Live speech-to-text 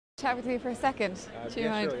chat with you for a second? Do you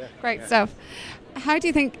mind? Sure, yeah. Great stuff. How do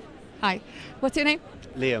you think... Hi. What's your name?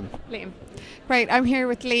 Liam. Liam. Great. I'm here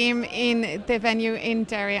with Liam in the venue in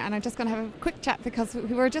Derry, and I'm just going to have a quick chat because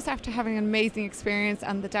we were just after having an amazing experience,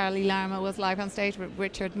 and the Dalai Lama was live on stage with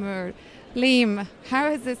Richard Moore. Liam, how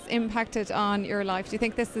has this impacted on your life? Do you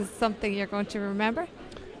think this is something you're going to remember?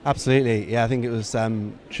 Absolutely. Yeah, I think it was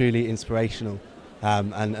truly inspirational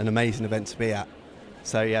and an amazing event to be at.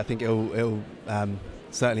 So yeah, I think it'll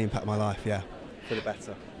certainly impact my life. Yeah, for the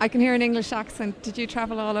better. I can hear an English accent. Did you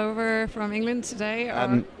travel all over from England today?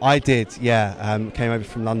 Or? I did. Yeah, came over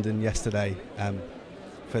from London yesterday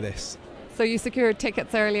for this. So you secured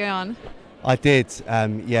tickets early on? I did.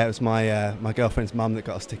 Yeah, it was my girlfriend's mum that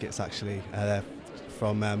got us tickets actually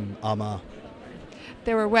from Armagh.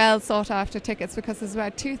 They were well sought after tickets because there's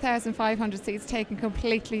about 2,500 seats taken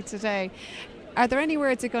completely today. Are there any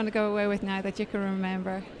words you're going to go away with now that you can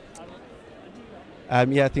remember?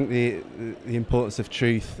 Yeah, I think the importance of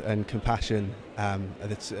truth and compassion are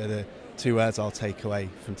the two words I'll take away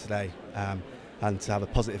from today, and to have a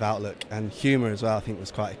positive outlook, and humour as well. I think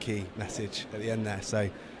was quite a key message at the end there. So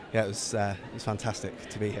yeah, it was fantastic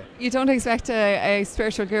to be here. You don't expect a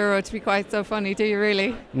spiritual guru to be quite so funny, do you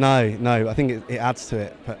really? No. I think it adds to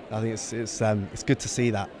it, but I think it's good to see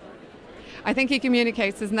that. I think he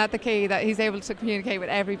communicates, isn't that the key? That he's able to communicate with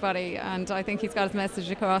everybody, and I think he's got his message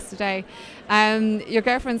across today. Your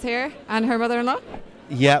girlfriend's here, and her mother-in-law?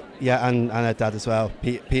 Yep, yeah, and her dad as well,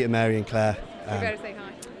 Peter, Mary and Claire. You better say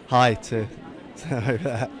hi. Hi to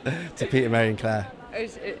Peter, Mary and Claire.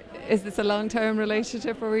 Is this a long-term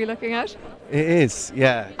relationship we're we looking at? It is,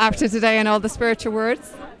 yeah. After today and all the spiritual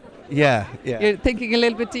words? Yeah. You're thinking a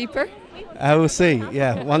little bit deeper? We'll see,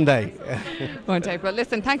 yeah, one day. One day. But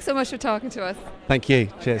listen, thanks so much for talking to us. Thank you.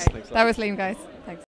 Cheers. Okay. That was Liam, guys.